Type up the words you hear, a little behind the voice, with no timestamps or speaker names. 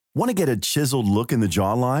Want to get a chiseled look in the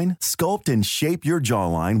jawline? Sculpt and shape your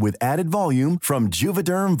jawline with added volume from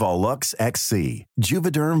Juvederm Volux XC.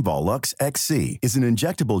 Juvederm Volux XC is an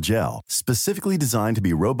injectable gel specifically designed to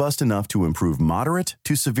be robust enough to improve moderate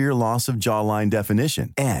to severe loss of jawline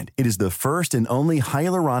definition. And it is the first and only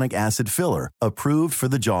hyaluronic acid filler approved for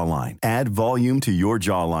the jawline. Add volume to your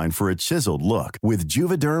jawline for a chiseled look with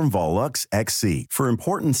Juvederm Volux XC. For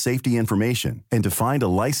important safety information and to find a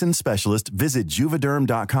licensed specialist, visit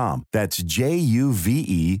juvederm.com. That's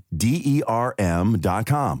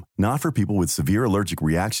JUVEDERM.com. Not for people with severe allergic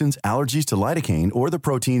reactions, allergies to lidocaine, or the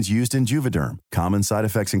proteins used in Juvederm. Common side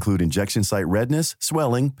effects include injection site redness,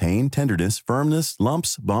 swelling, pain, tenderness, firmness,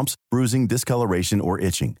 lumps, bumps, bruising, discoloration, or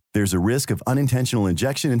itching. There's a risk of unintentional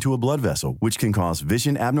injection into a blood vessel, which can cause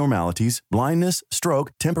vision abnormalities, blindness,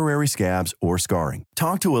 stroke, temporary scabs, or scarring.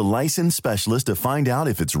 Talk to a licensed specialist to find out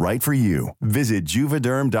if it's right for you. Visit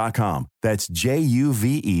Juvederm.com. That's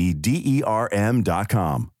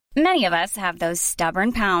JUVEDERM.com. Many of us have those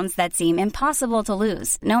stubborn pounds that seem impossible to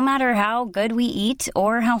lose, no matter how good we eat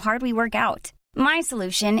or how hard we work out. My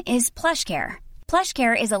solution is PlushCare.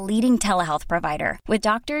 PlushCare is a leading telehealth provider with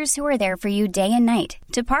doctors who are there for you day and night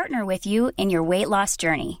to partner with you in your weight loss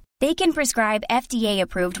journey. They can prescribe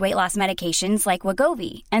FDA-approved weight loss medications like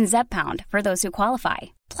Wegovy and Zepbound for those who qualify.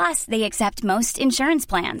 Plus, they accept most insurance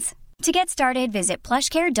plans. To get started, visit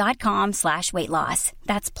plushcare.com/weightloss.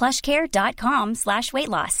 That's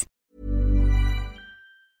plushcare.com/weightloss.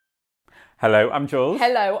 Hello, I'm Jules.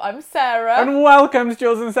 Hello, I'm Sarah. And welcome to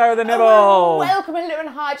Jules and Sarah the Nibble. Oh, welcome, hello and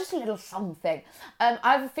hi, just a little something. I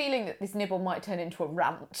have a feeling that this nibble might turn into a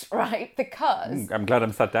rant, right? Because... I'm glad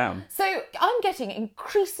I'm sat down. So I'm getting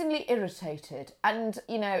increasingly irritated and,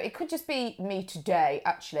 it could just be me today,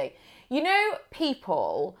 actually.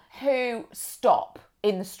 People who stop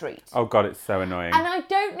in the street. Oh God, it's so annoying. And I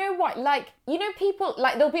don't know why. People,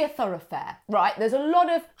 there'll be a thoroughfare, right? There's a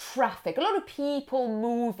lot of traffic, a lot of people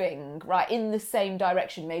moving, right, in the same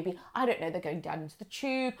direction. Maybe, I don't know, they're going down into the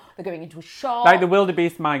tube, they're going into a shop. Like the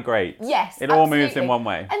wildebeest migrates. Yes, It all moves in one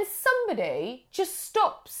way. And somebody just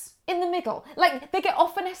stops in the middle. Like, they get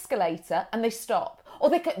off an escalator and they stop. Or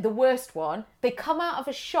the worst one, they come out of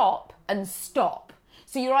a shop and stop.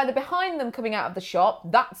 So you're either behind them coming out of the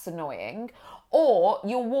shop, that's annoying, or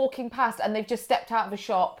you're walking past and they've just stepped out of a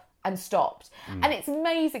shop and stopped. And it's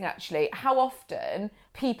amazing, actually, how often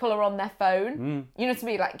people are on their phone. You know, to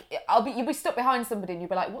me, you'll be stuck behind somebody and you'll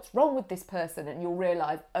be like, what's wrong with this person? And you'll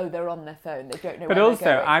realise, oh, they're on their phone. They don't know where they're going. But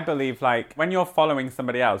also, I believe, when you're following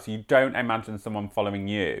somebody else, you don't imagine someone following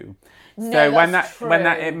you. No, so that's true. when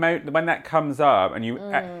that comes up and you,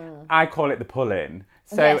 I call it the pull-in.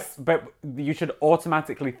 So, yes. But you should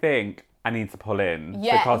automatically think, I need to pull in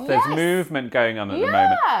because there's movement going on at the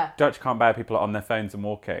moment. Dutch can't bear people on their phones and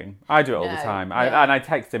walking. I do it all the time. And I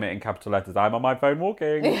text him it in capital letters, I'm on my phone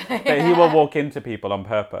walking. But he will walk into people on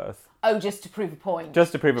purpose. Oh, just to prove a point.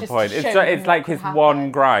 Just to prove a point. It's like his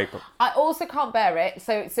one gripe. I also can't bear it.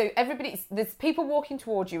 So there's people walking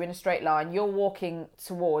towards you in a straight line. You're walking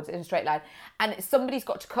towards in a straight line. And somebody's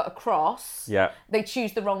got to cut across. Yeah. They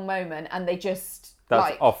choose the wrong moment and they just...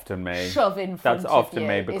 That's often me. Shove in front of you. That's often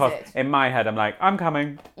me because in my head I'm like, I'm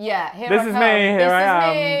coming. Yeah, This is me, here I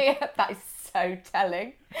am. That is so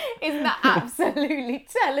telling. Isn't that absolutely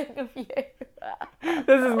telling of you?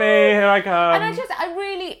 This is me, here I come. And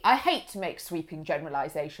I hate to make sweeping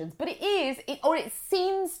generalisations, but it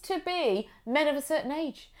seems to be men of a certain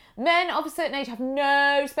age. Men of a certain age have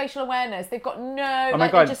no spatial awareness. They've got no... Oh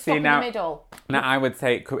my God, they just stop in the middle. Now, I would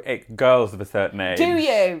say girls of a certain age. Do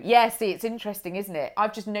you? Yeah, see, it's interesting, isn't it?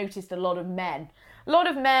 I've just noticed a lot of men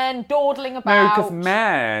dawdling about. No, because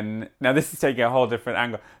men... Now, this is taking a whole different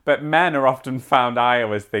angle. But men are often found, I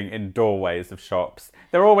always think, in doorways of shops.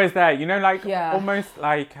 They're always there. Almost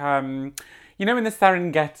like... in the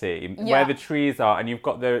Serengeti, where the trees are, and you've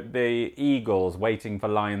got the eagles waiting for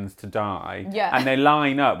lions to die. Yeah. And they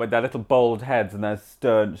line up with their little bald heads and their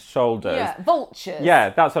stern shoulders. Yeah, vultures.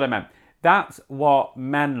 Yeah, that's what I meant. That's what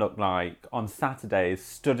men look like on Saturdays,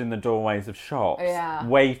 stood in the doorways of shops,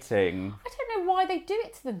 waiting. I don't know why they do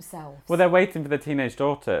it to themselves. Well, they're waiting for their teenage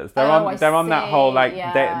daughters. They're on that whole,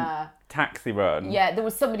 taxi run. Yeah, there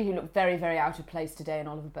was somebody who looked very, very out of place today in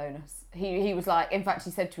Oliver Bonus. He was like, in fact,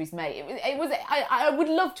 he said to his mate, I would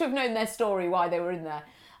love to have known their story, why they were in there.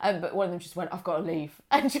 But one of them just went, I've got to leave.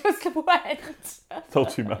 And just went. It's all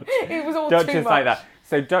too much. It was all Dutch too is much. like that.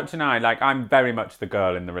 So Dutch and I, I'm very much the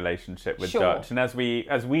girl in the relationship with Dutch. And as we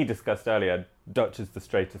discussed earlier, Dutch is the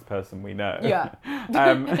straightest person we know. Yeah.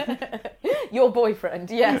 Your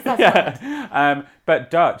boyfriend, yes, that's right.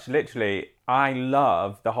 But Dutch, literally, I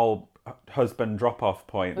love the whole husband drop-off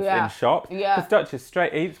points in shops. Yeah. Because Dutch is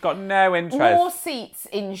straight. He's got no interest. More seats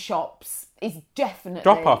in shops is definitely...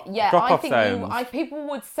 Drop-off. Yeah, Drop-off I think zones. people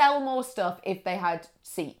would sell more stuff if they had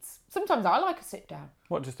seats. Sometimes I like a sit-down.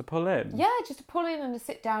 What, just to pull in? Yeah, just to pull in and to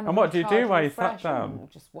sit down. And what do you do while you refresh, sat down?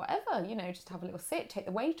 Just whatever, just have a little sit, take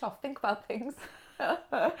the weight off, think about things. No.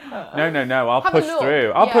 I'll Have a push look.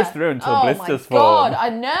 through. I'll push through until blisters form. Oh my God, I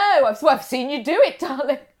know. I've seen you do it,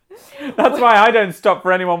 darling. That's why I don't stop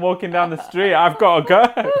for anyone walking down the street. I've got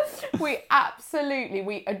to go. We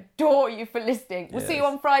adore you for listening. We'll see you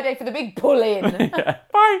on Friday for the big pull-in. Yeah.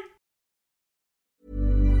 Bye.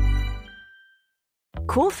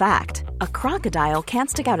 Cool fact, a crocodile can't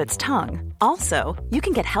stick out its tongue. Also, you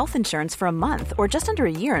can get health insurance for a month or just under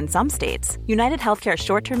a year in some states. United Healthcare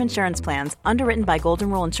short-term insurance plans, underwritten by Golden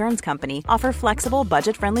Rule Insurance Company, offer flexible,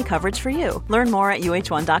 budget-friendly coverage for you. Learn more at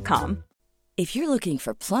UH1.com. If you're looking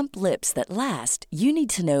for plump lips that last, you need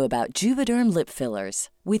to know about Juvederm lip fillers.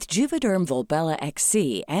 With Juvederm Volbella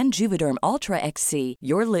XC and Juvederm Ultra XC,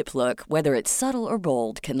 your lip look, whether it's subtle or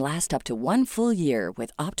bold, can last up to 1 full year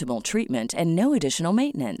with optimal treatment and no additional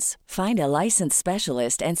maintenance. Find a licensed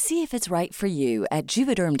specialist and see if it's right for you at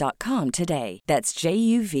Juvederm.com today. That's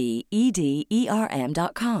JUVEDERM.com.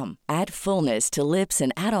 Add fullness to lips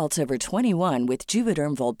in adults over 21 with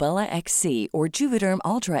Juvederm Volbella XC or Juvederm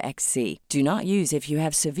Ultra XC. Do not use if you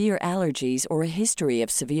have severe allergies or a history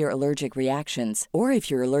of severe allergic reactions, or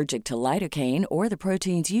if you're allergic to lidocaine or the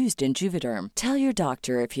proteins used in Juvederm. Tell your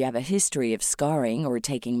doctor if you have a history of scarring or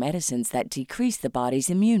taking medicines that decrease the body's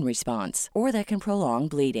immune response or that can prolong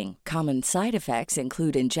bleeding. Common side effects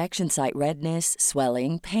include injection site redness,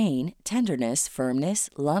 swelling, pain, tenderness, firmness,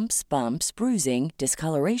 lumps, bumps, bruising,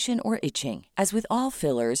 discoloration, or itching. As with all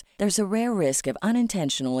fillers, there's a rare risk of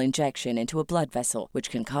unintentional injection into a blood vessel, which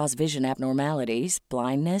can cause vision abnormalities,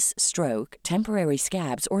 blindness, stroke, temporary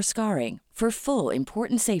scabs, or scarring. For full,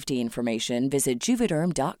 important safety information, visit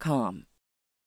Juvederm.com.